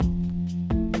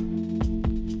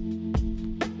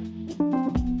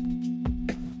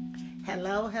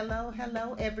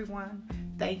hello, everyone.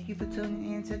 Thank you for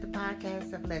tuning in to the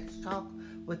podcast of Let's Talk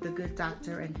with the Good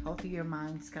Doctor and Healthier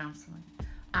Minds Counseling.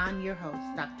 I'm your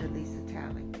host, Dr. Lisa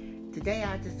Talley. Today,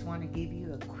 I just want to give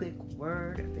you a quick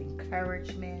word of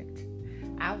encouragement.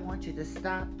 I want you to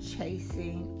stop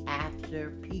chasing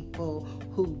after people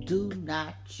who do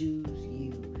not choose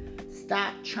you.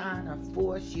 Stop trying to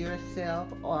force yourself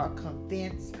or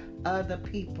convince other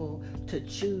people to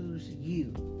choose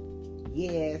you.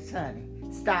 Yes, honey.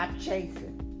 Stop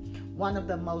chasing. One of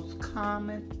the most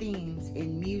common themes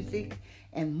in music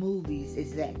and movies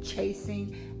is that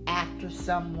chasing after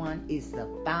someone is the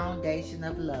foundation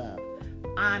of love.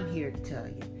 I'm here to tell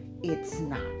you, it's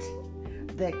not.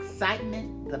 The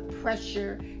excitement, the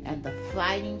pressure, and the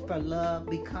fighting for love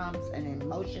becomes an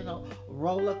emotional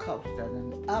roller coaster,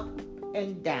 and up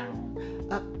and down,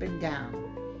 up and down.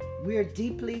 We're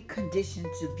deeply conditioned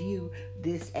to view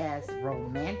this as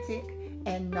romantic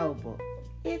and noble.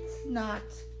 It's not.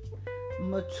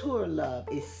 Mature love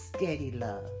is steady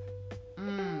love.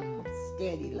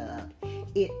 Steady love.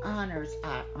 It honors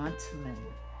our autonomy.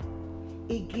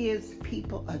 It gives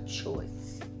people a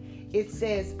choice. It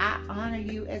says, I honor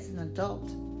you as an adult,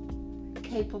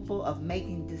 capable of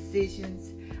making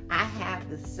decisions. I have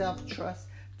the self-trust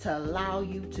to allow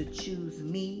you to choose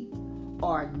me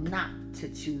or not to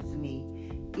choose me.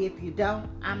 If you don't,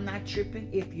 I'm not tripping.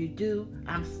 If you do,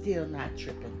 I'm still not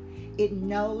tripping. It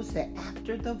knows that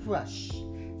after the rush,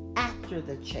 after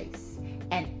the chase,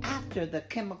 and after the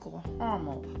chemical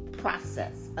hormone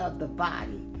process of the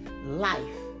body,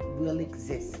 life will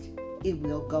exist. It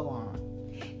will go on.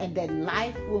 And that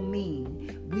life will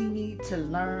mean we need to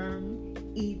learn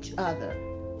each other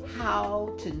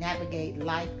how to navigate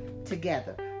life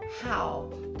together,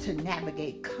 how to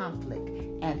navigate conflict,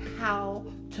 and how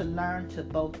to learn to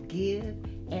both give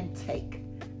and take.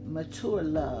 Mature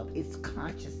love is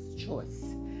conscious choice,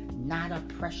 not a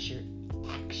pressured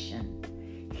action.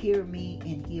 Hear me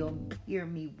and hear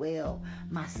me well,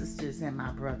 my sisters and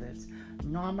my brothers.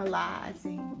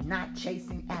 Normalizing not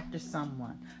chasing after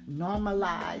someone.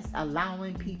 Normalize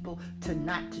allowing people to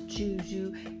not to choose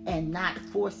you and not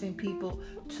forcing people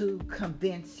to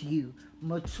convince you.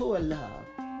 Mature love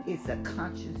is a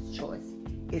conscious choice.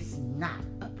 It's not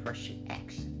a pressured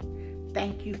action.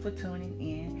 Thank you for tuning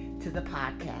in to the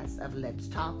podcast of Let's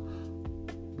Talk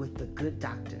with the Good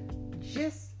Doctor.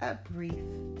 Just a brief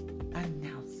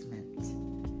announcement.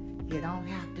 You don't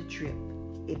have to trip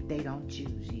if they don't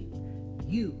choose you.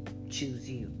 You choose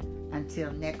you.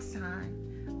 Until next time,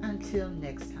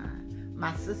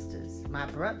 my sisters, my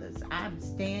brothers, I'm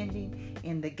standing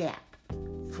in the gap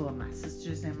for my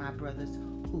sisters and my brothers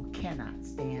who cannot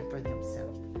stand for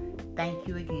themselves. Thank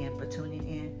you again for tuning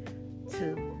in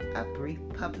to a brief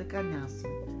public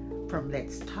announcement from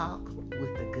Let's Talk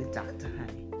with the Good Doctor,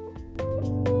 honey.